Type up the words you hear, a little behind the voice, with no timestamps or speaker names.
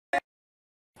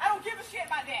I don't give a shit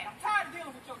about that. I'm tired of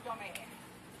dealing with your dumb ass.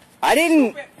 I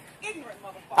didn't. Ignorant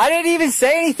motherfucker. I didn't even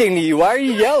say anything to you. Why are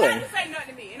you yelling? You didn't say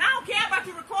nothing to me, and I don't care about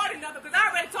you recording nothing because I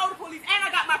already told the police, and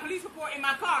I got my police report in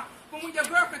my car from when your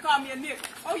girlfriend called me a nigga.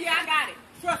 Oh yeah, I got it.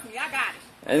 Trust me, I got it.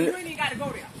 And you ain't even got to go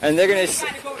there. And they're gonna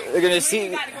see.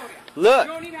 Look,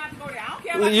 you don't even have to go there. I don't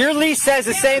care about your lease says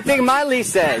the same thing my lease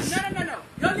says. No.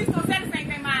 Your lease don't say the same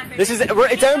thing mine says. This is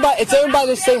it's owned by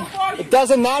the same. It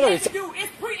doesn't matter. It's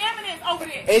preeminent over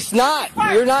there. It's not.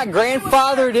 You're not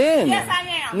grandfathered in. Yes, I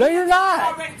am. No, you're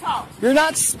not. Already talked. You're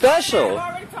not special.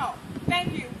 Already talked.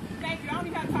 Thank you. I don't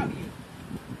even have to talk to you.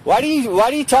 Why do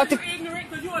you talk to? You're ignorant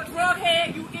because you're a drug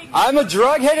head. You ignorant. I'm a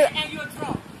drug head. And you're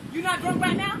drunk. You're not drunk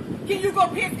right now? Can you go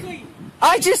piss clean?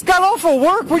 I just got off of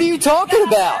work. What are you talking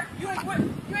about? You ain't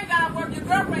got off work. Your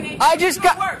girlfriend ain't. I just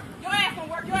got. Work. Your ass don't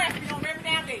work. Your ass be on every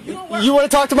damn day. You don't work. You want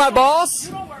to talk to my boss?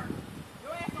 You don't work.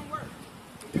 Your ass don't work.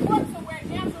 If you work somewhere,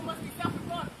 damn sure must be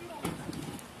self-employed. You don't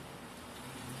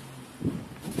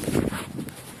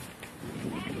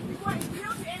work.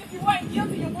 And if you weren't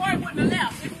guilty, your boy wouldn't have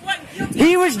left. If you wasn't guilty,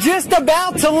 he was just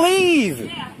about to leave.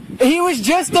 Yeah. He was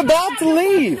just about to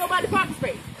leave. Nobody pocket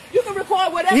space. You can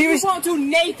record whatever you want to,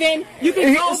 Nathan. You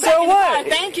can go so back in what? the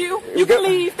car. Thank you. You can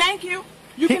leave. Thank you.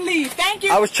 You can leave. Thank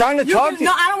you. I was trying to talk to you.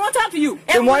 No, I don't want to talk to you.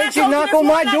 Then why did you knock on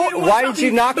my door? Why did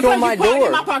you knock on my door?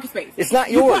 In my pocket space. It's not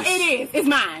yours. It is. It's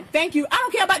mine. Thank you. I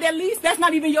don't care about that lease. That's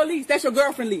not even your lease. That's your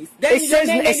girlfriend lease.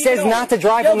 It says not to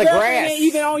drive on the grass. Your girlfriend ain't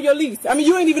even on your lease. I mean,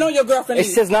 you ain't even on your girlfriend lease.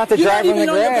 It says not to drive on the grass. You ain't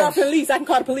even on your girlfriend lease. I can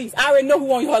call the police. I already know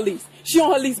who owns her lease. She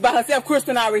on her lease by herself.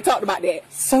 Kristen already talked about that.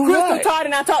 So Kristen, Todd,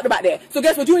 and I talked about that. So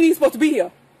guess what? You ain't even supposed to be here.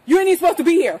 You ain't even supposed to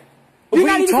be here. You're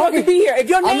not even supposed to be here. If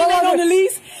your name ain't on the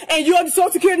lease and your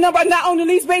social security number is not on the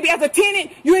lease, baby, as a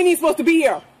tenant, you ain't even supposed to be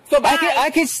here. So bye. I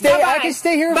can stay. Bye-bye. I can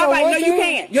stay here if I want to. No, you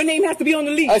can't. Your name has to be on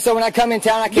the lease. So when I come in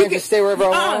town, I can't just stay wherever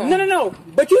I want. No.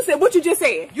 But you said what you just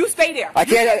said. You stay there. I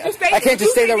can't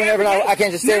just stay there whenever I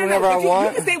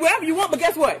want. You can stay wherever you want. But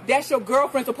guess what? That's your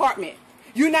girlfriend's apartment.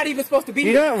 You're not even supposed to be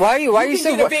here. You know why are you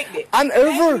saying I'm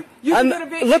over? I'm not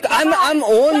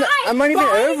even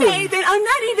over. Nathan, I'm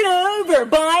not even over.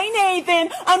 Bye, Nathan.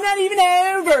 I'm not even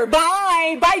over.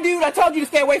 Bye, dude. I told you to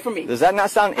stay away from me. Does that not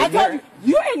sound ignorant?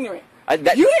 You're ignorant.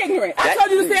 You're ignorant. I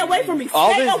told you to stay away from me.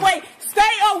 Stay away.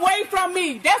 Stay away from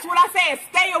me. That's what I said.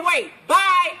 Stay away.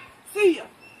 Bye. See ya.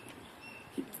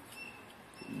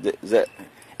 Is that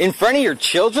in front of your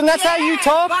children? That's how you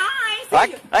talk? Bye.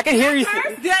 I can hear you.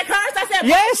 Did I curse? I said,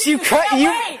 yes, you cut. Stay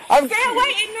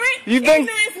away, ignorant.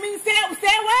 Ignorance means stay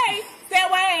away. Stay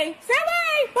away. Stay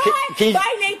away. Bye.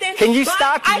 Bye, Nathan. Can you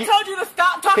stop? I told you to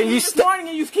stop talking this morning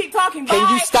and you keep talking. Bye.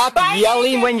 Can you stop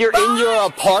yelling when you're in your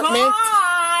apartment?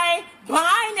 Bye.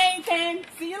 Bye, Nathan.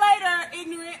 See you later,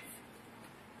 ignorant.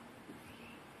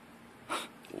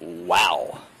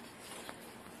 Wow.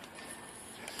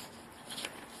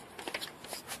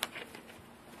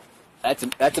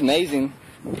 That's amazing.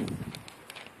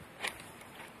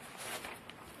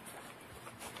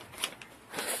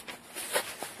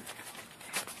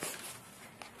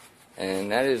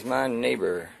 And that is my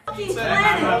neighbor. We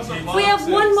have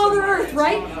one Mother Earth,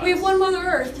 right? We have one Mother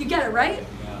Earth. You get it, right?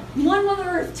 One Mother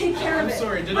Earth, take care of it.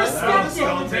 Respect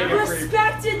it.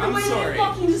 Respect it the way it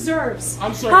fucking deserves.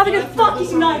 I'm sorry. Have a good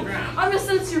fucking night. I'm gonna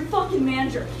send it to your fucking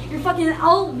manager. Your fucking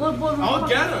I'll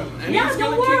get him. And yeah, he's no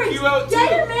gonna worries. kick you out too.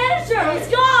 Get your manager. Let's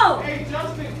go. Hey,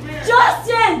 Justin, come here.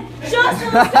 Justin,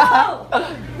 let's go.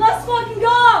 Let's fucking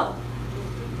go.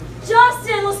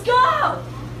 Justin, let's go.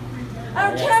 I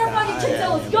don't care if I get kicked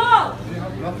out. Let's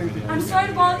go. I'm sorry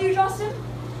to bother you, Justin.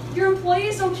 Your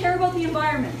employees don't care about the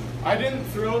environment. I didn't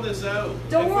throw this out.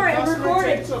 Don't worry, I'm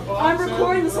recording. I'm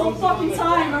recording this whole fucking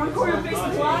time. I'm recording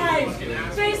Facebook Live.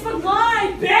 Facebook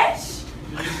Live, bitch!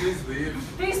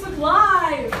 Facebook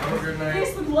Live!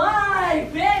 Facebook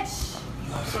Live, bitch!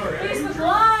 I'm sorry. Facebook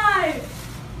Live!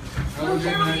 You don't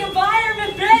care about the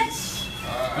environment, bitch!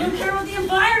 You don't care about the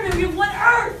environment. We have one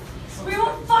Earth! We have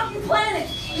one fucking planet!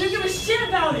 You don't give a shit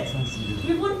about it! We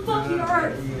have one fucking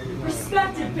Earth!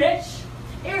 Respect it, bitch!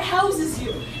 It houses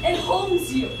you. It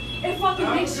holds you. It fucking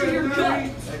makes sure you're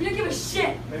good. You don't give a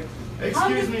shit.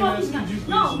 Excuse me, miss, could you please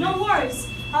no worries.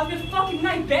 Have a good fucking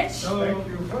night, bitch. Thank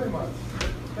you very much.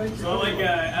 Thank you.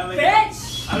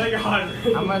 Bitch! I like your hot.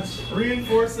 How much?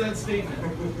 Reinforce that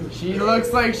statement. She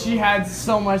looks like she had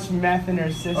so much meth in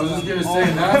her system. I was just gonna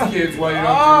say, that's kids why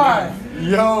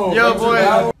you don't do Yo, boy.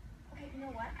 Okay, you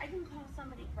know what? I can call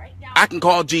somebody right now. I can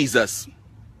call Jesus.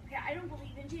 Okay, I don't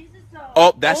believe in Jesus, so...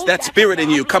 Oh, that's that spirit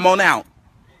in you. Come on out.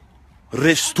 Get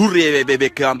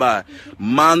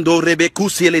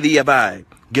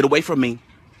away from me.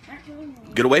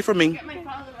 Get away from me.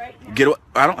 Get away.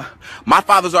 I don't. My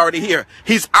Father's already here.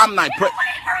 He's omnipresent.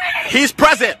 He's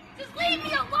present. Just leave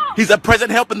me alone. He's a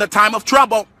present help in the time of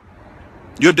trouble.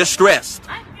 You're distressed.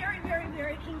 I'm very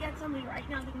can get somebody right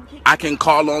now that can kick I can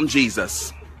call on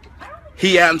Jesus.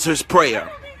 He answers prayer.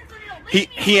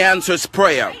 He answers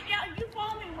prayer.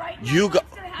 You go.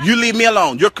 You leave me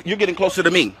alone. You're getting closer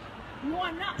to me.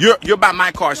 You're by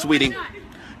my car, sweetie.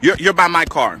 You're by my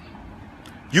car.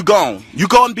 You go. You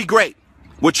go and be great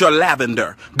with your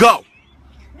lavender. Go.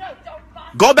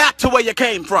 Go back to where you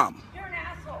came from. You're an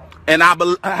asshole. And I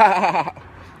believe.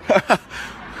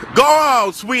 Go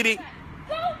on, sweetie.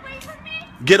 Go away from me.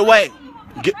 Get away.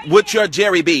 Get with your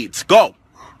jerry beads. Go.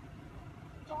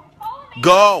 Don't follow me.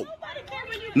 Go. Nobody cares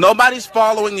when you Nobody's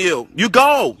following you. You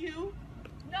go. No,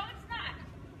 it's not.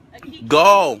 Like,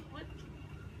 Go.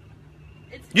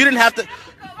 You didn't have to.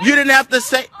 You didn't have to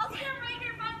say. I'll stand right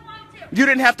here if I want to. You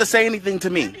didn't have to say anything to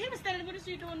me. He was standing, what is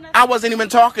she doing? I wasn't even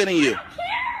talking to you.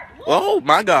 Care. Oh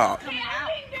my God.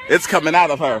 It's coming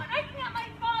out of her. I can get my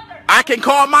father. I can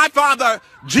call my Father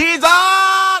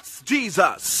Jesus.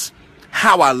 Jesus.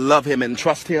 How I love him and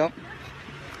trust him.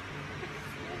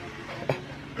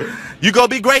 You go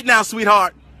be great now,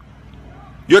 sweetheart.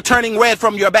 You're turning red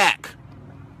from your back.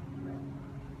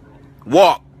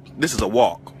 Walk. This is a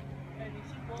walk.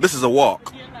 This is a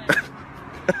walk.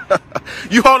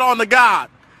 You hold on to God,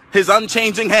 his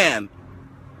unchanging hand.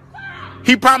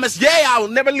 He promised, yea, I will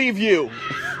never leave you,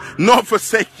 nor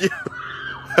forsake you.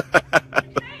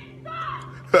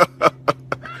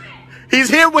 He's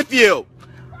here with you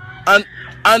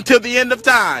until the end of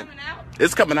time.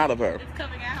 It's coming out of her. It's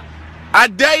coming out. I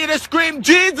dare you to scream,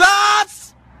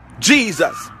 Jesus!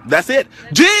 Jesus. That's it.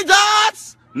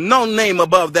 Jesus! No name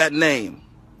above that name.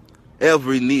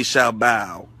 Every knee shall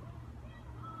bow.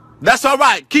 That's all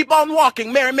right. Keep on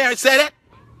walking. Mary said it.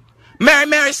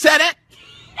 Mary said it.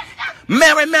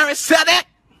 Mary said it.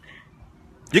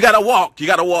 You gotta walk. You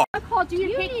gotta walk. I called you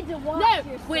to pick. Need to walk No,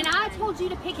 yourself. when I told you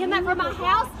to pick him up from my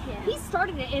house, he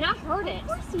started it, and I heard it. Of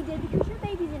course he did, because your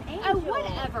baby's an angel. Oh,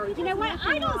 whatever. You know what?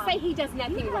 I don't say he does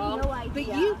nothing wrong, no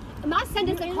idea. but my son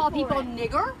doesn't You're call in people for it.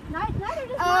 nigger. Neither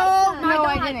does Oh, my son. my No,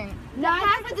 God. I didn't.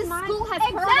 Half of the school has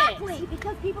heard Exactly, it.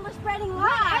 because people are spreading Whatever,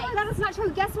 lies. that is not true.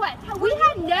 Guess what? We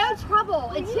had no trouble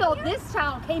until this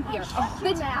child came here.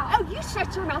 your mouth. Oh, you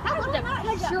shut your mouth. I I want will not to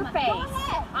punch shut your my- face. Go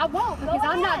ahead. I won't, Go because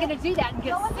I'm not ahead. going to do that and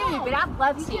get Go sued, ahead. but I'd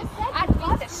love You to. just said I'd you beat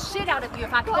love the to. shit out of you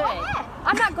if I could. ahead.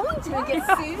 I'm not going to and get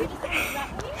sued.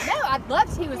 No, I'd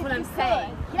love to is what I'm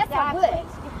saying. Yes, I would.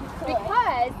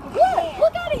 Because,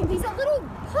 look at him. He's a little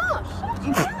punk.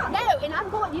 No, and I'm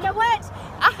going, you know what?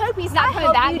 I hope he's not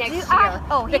coming back next year.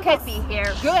 Because be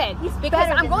here. Good. Because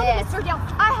I'm going to Mr. Dale.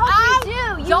 I hope you do.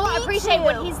 You don't need appreciate to.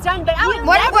 what he's done, but I would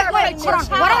What- never what- go to what- church.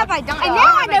 what have I done? And What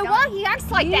now I have I know done? why he acts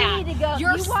like You that. need to go. You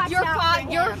watch out for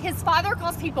him. His father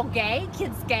calls people gay,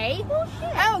 kids gay.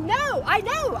 Bullshit. Oh no, I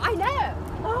know.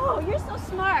 Oh, you're so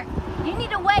smart. You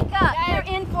need to wake up. No, You're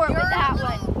in for it with that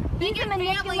one. He's a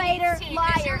manipulator,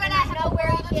 liar. You're gonna and I have know all where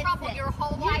he the gets trouble it. your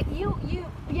whole life.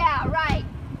 Yeah, right.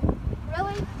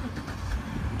 Really?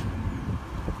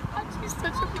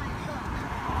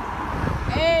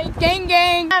 Hey,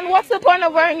 gang. And what's the point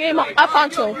of wearing a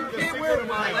poncho?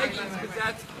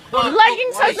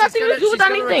 Leggings has nothing to do with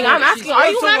anything. I'm asking, are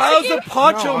you Mexican?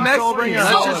 poncho Mexican?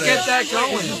 Let's just get that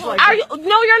going. Are you?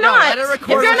 No, you're not. If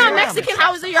you're not Mexican,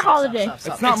 how is it your holiday?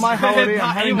 It's not my holiday.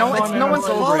 I'm having No, fun it's and no I'm one's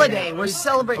celebrating. holiday. We're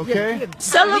celebrating. Okay.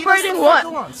 Celebrating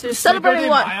what? Celebrating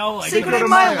what? Cinco de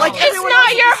Mayo. It's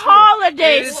not your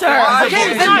holiday, sir. Okay,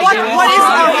 It's then not what your is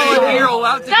holiday. our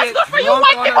holiday? That's good for you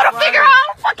white people to figure out. I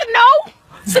don't fucking know.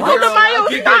 Cinco de Mayo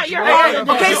is not your holiday.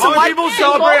 Okay, so white people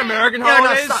celebrate American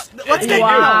holidays. Let's get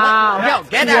Wow.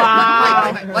 get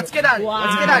out. Wait. Let's get out.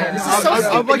 Let's get out. This is so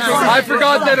stupid. I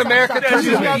forgot that America does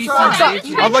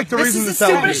I'd like to This reason is this the out.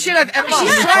 stupidest shit I've ever seen.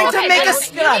 She's trying to make us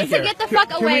get out of here. Get the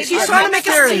fuck away. She's trying to make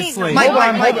us Seriously. see. Mike.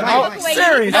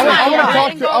 Seriously.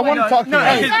 I want to talk to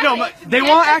them. No, They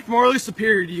want to act morally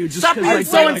superior to you just because being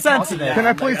so insensitive. Can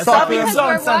I please talk to them?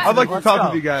 I'd like to talk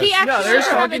with you guys. No, they're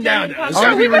talking down to us.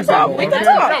 Sure, we can talk. We can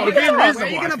talk. We're being reasonable.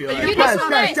 You Guys,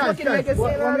 just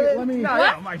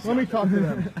let me talk to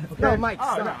them. No, Mike,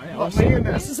 stop.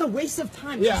 This is a waste of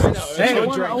time. Yeah, I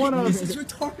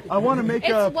want to make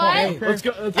a It's what? point.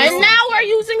 And now we're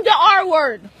using the R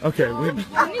word. Okay.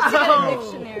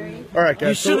 All right, guys.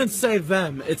 You shouldn't say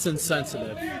them. It's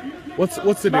insensitive. What's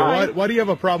the deal? Why do you have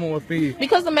a problem with me?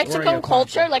 Because the wearing a Mexican poncho?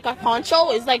 culture, like a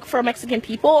poncho, is like for Mexican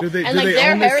people, Do they and like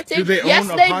their own this? heritage. Do they Yes,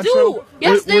 own a they poncho? do.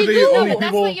 Yes, Were they they the only do.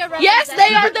 people? Yes,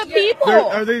 they are the people.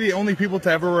 Are they the only people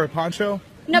to ever wear a poncho?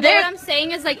 No, but what I'm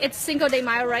saying is, like, it's Cinco de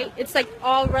Mayo, right? It's, like,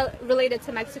 all related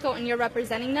to Mexico, and you're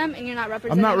representing them, and you're not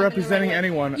representing them. I'm not representing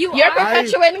anyone. You're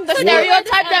perpetuating the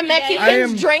stereotype that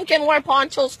Mexicans drink and wear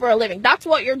ponchos for a living. That's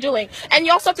what you're doing. And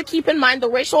you also have to keep in mind the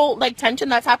racial, like, tension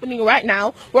that's happening right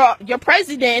now, where your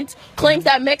president claims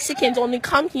that Mexicans only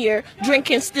come here,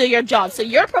 drink, and steal your jobs. So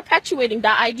you're perpetuating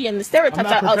that idea and the stereotypes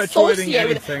that are associated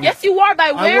with it. Yes, you are.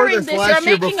 By wearing this, you're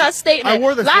making a statement.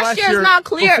 Last year is not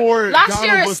clear. Last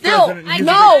year is still...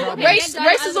 No,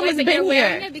 racism has been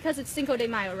here. Because it's Cinco de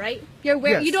Mayo, right?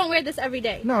 You don't wear this every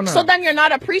day. No. So then you're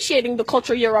not appreciating the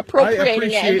culture. You're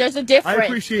appropriating it, and there's a difference. I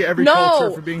appreciate every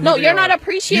culture for being. No, you're not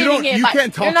appreciating it. You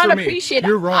can't talk for me.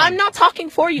 You're wrong. I'm not talking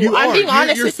for you. I'm being honest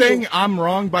with you. You're saying I'm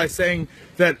wrong by saying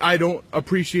that I don't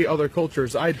appreciate other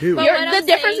cultures. I do. The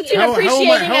difference between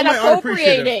appreciating and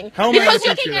appropriating. Because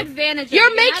you're taking advantage.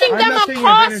 You're making them a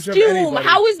costume.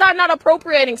 How is that not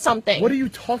appropriating something? What are you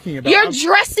talking about? You're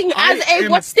dressing as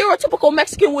what stereotypical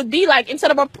Mexican would be like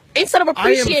instead of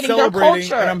appreciating their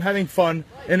culture. And I'm having fun,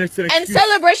 and it's an excuse. And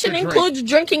celebration includes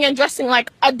drinking and dressing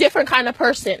like a different kind of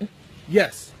person.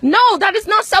 Yes. No, that is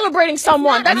not celebrating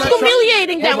someone. That's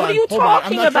humiliating them. What are you talking about?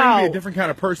 I'm not trying to be a different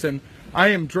kind of person. I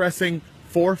am dressing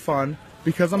for fun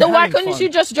because I'm having fun. Why couldn't you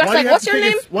just dress like, what's your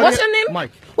name? What's your name?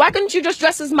 Mike. Why couldn't you just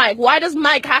dress as Mike? Why does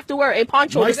Mike have to wear a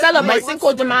poncho to celebrate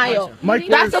Cinco de Mayo?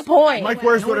 That's the point. Mike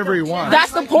wears whatever he wants.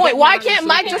 That's the point. Why can't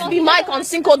Mike just be Mike on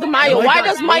Cinco de Mayo? Why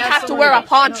does Mike have to wear a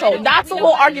poncho? That's the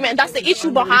whole argument. That's the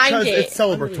issue behind it. Because it's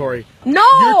celebratory. No!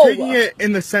 You're taking it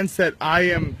in the sense that I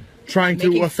am trying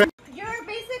to offend. You're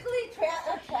basically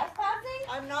trespassing?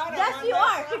 I'm not. Yes, you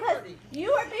are. Because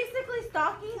you are basically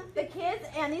stalking the kids,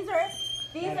 and these are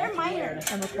minors.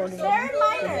 I'm recording. They're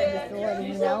minors.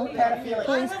 You know,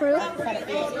 police proof. So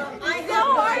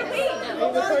are we.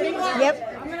 Yep.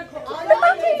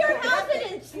 Smoke in your house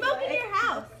and smoke in your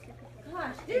house.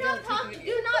 Do not talk to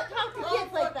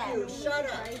kids like that. Shut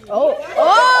up. Oh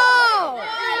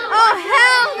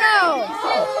hell no.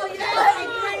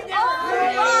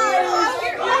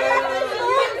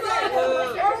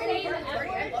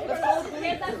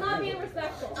 That's not being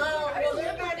respectful. Oh, well,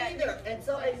 you're not either. And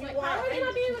so, and you are. How are you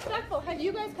not being respectful? Have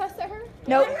you guys cussed at her?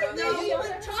 Nope. No, you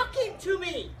were talking to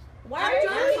me. Why are you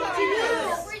talking to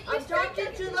you? I'm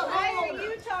talking to the home. Why are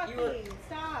you talking?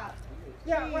 Stop.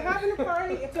 Yeah, we're having a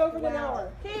party. It's over in an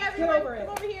hour. Okay, everyone, come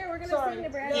over here. We're going to sing the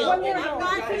brand. One more hour.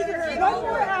 One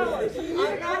more hour.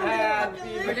 I'm not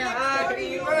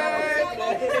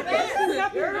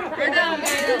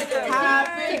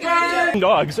happy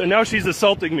dogs, and now she's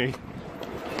assaulting me.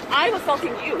 I'm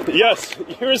assaulting you. Yes,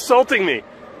 you're assaulting me.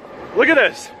 Look at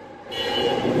this.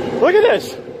 Look at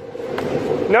this.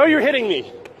 Now you're hitting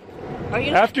me.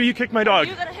 After you kicked my dog. Are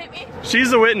you gonna hit me?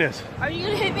 She's the witness. Are you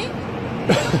gonna hit me?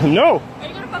 No. Are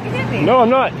you gonna fucking hit me? No, I'm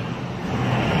not.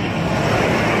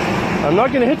 I'm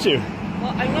not gonna hit you.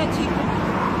 Well, I'm gonna take the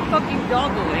fucking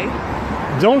dog away.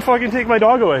 Don't fucking take my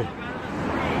dog away.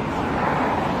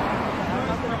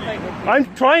 I'm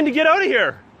trying to get out of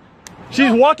here.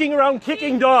 She's walking around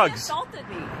kicking dogs. She assaulted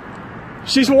me.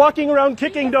 She's walking around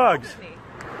kicking dogs.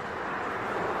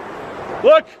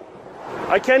 Look,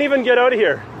 I can't even get out of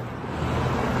here.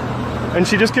 And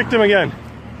she just kicked him again.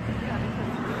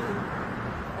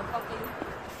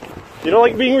 You don't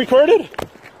like being recorded?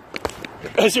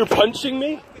 As you're punching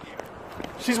me?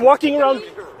 She's walking around.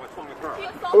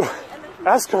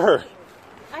 Ask her.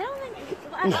 I don't think.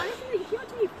 Honestly, he went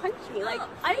to me punch me. Like,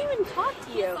 I didn't even talk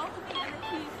to you.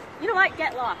 You know what?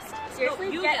 Get lost.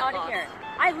 Seriously, get out of here.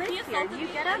 I live here. You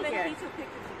get out of here.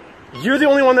 You're the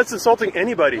only one that's assaulting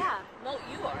anybody. Yeah. No,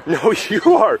 you are. No,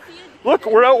 you are. Look,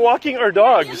 we're out walking our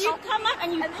dogs. You come up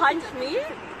and you punch me?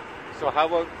 So how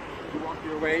about you walk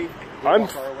your way? I'm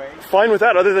fine with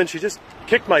that, other than she just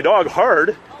kicked my dog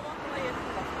hard.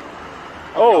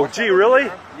 Oh, gee, really?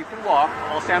 You can walk.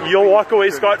 I'll stand. You'll walk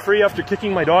away scot-free after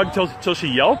kicking my dog till she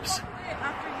yelps?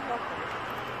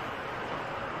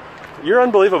 You're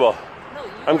unbelievable.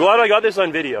 I'm glad I got this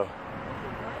on video.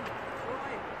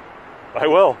 I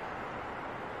will.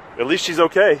 At least she's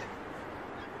okay.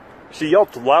 She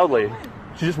yelped loudly.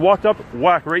 She just walked up,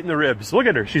 whack, right in the ribs. Look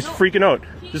at her. She's freaking out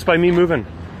just by me moving.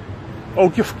 Oh,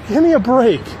 give me a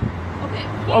break. Okay.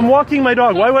 I'm walking my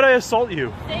dog. Why would I assault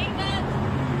you? Saying that,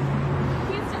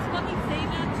 he's just fucking saying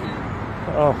that to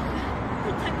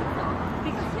protect himself.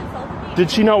 Because he assaulted me.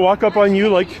 Did she not walk up on you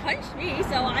like... He punched me,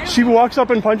 so I don't... She walks up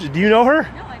and punches. Do you know her? No,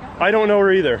 I don't. I don't know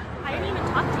her either. I didn't even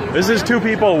talk to you. This is two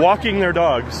people walking their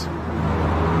dogs.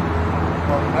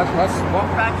 Let's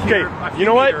walk back here. Okay, you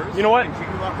know what? You know what? You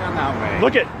can walk down that way.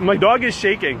 Look at my dog is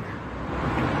shaking.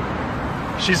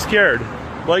 She's scared.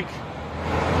 Like,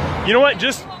 you know what?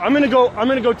 Just I'm gonna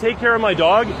go take care of my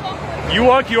dog, You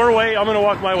walk your way, I'm gonna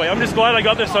walk my way. I'm just glad I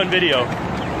got this on video.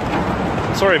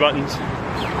 Sorry, Buttons.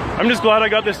 I'm just glad I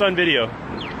got this on video.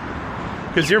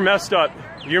 Because you're messed up.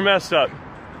 You're messed up. No,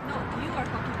 you are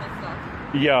fucking messed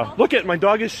up. Yeah. Look at, my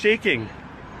dog is shaking.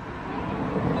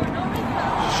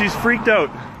 She's freaked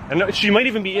out. And she might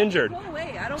even be injured.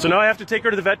 So now I have to take her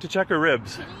to the vet to check her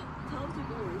ribs.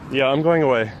 Yeah, I'm going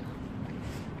away.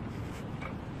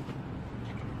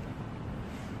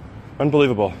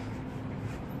 Unbelievable.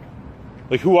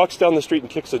 Like, who walks down the street and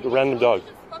kicks a random dog?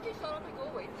 Just fucking shut up and go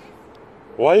away,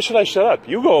 please. Why should I shut up?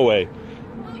 You go away.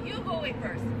 No, you go away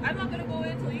first. I'm not gonna go away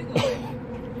until you go away.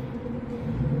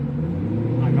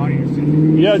 I'm not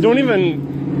even. Yeah, don't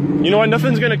even. You know what?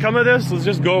 Nothing's gonna come of this. Let's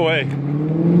just go away.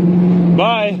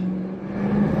 Bye.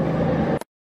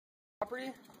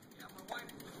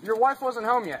 Your wife wasn't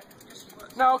home yet.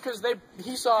 No, because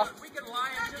he saw.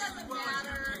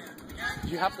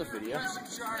 You have the video?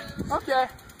 Okay.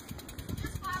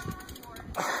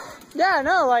 Yeah,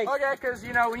 no, like. Okay, because,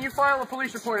 you know, when you file a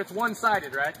police report, it's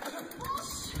one-sided, right?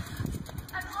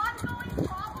 An ongoing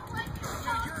problem like this.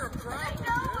 You're a problem. They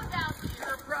know about you.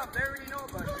 You're a problem. They already know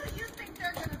about Who you. do you think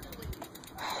they're going to believe?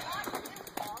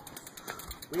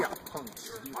 We are punks.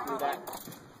 You do that?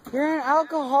 You're an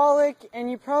alcoholic,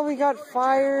 and you probably got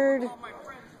fired.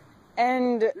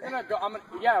 And you're gonna go.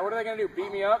 Yeah. What are they gonna do?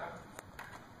 Beat me up?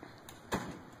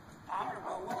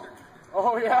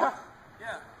 Oh yeah.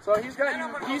 Yeah. So he's got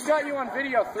you on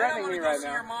video threatening me right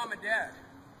Then I'm gonna go see your now. mom and dad.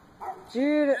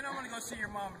 Dude. Then I'm gonna go see your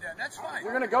mom and dad. That's fine.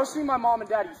 You're gonna go see my mom and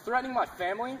dad. You threatening my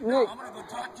family? No, I'm gonna go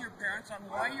talk to your parents on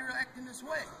why you're acting this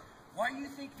way. Why do you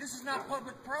think this is not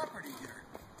public property here?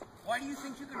 Why do you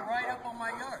think you can ride up on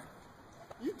my yard?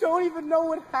 You don't even know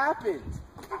what happened.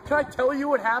 Can I tell you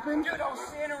what happened? Dude, I was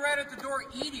standing right at the door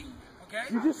eating, okay?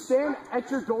 You just stand at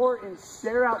your door and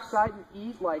stare outside and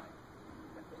eat, like,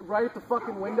 right at the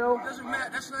fucking window? Doesn't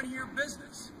matter. That's none of your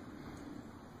business.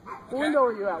 What window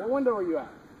are you at? What window are you at?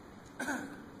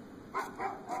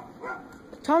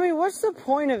 Tommy, what's the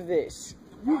point of this?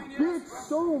 You did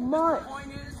so much. The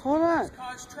point is, hold on.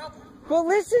 Cause trouble. But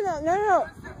listen, no.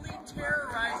 Constantly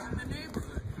terrorizing the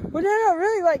neighborhood. But no,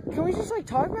 really, like, can we just, like,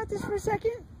 talk about this for a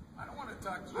second? I don't want to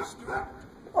talk to you, Stuart.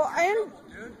 Well, I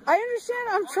understand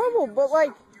I'm troubled, but,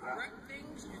 like... You wreck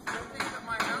things, you throw things at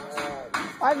my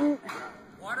house.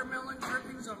 Watermelon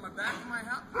drippings on my back of my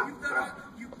house.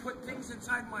 You put things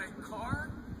inside my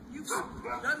car. You've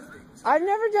done things. I've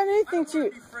never done anything to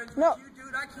you. No. You,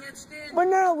 dude, I can't stand But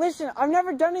no, listen, I've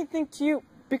never done anything to you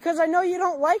because I know you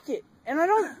don't like it. And I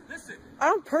don't... Listen. I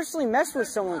don't personally mess with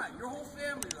someone. Your whole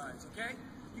family lies, okay?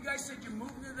 You guys said you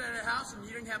moved into that house and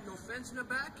you didn't have no fence in the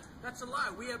back? That's a lie.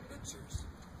 We have pictures.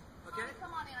 Okay?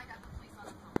 Come on in. I got the police on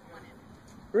the phone. Come on in.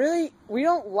 Really? We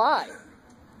don't lie.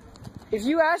 If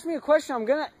you ask me a question, I'm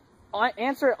gonna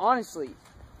answer it honestly.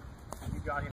 You got him.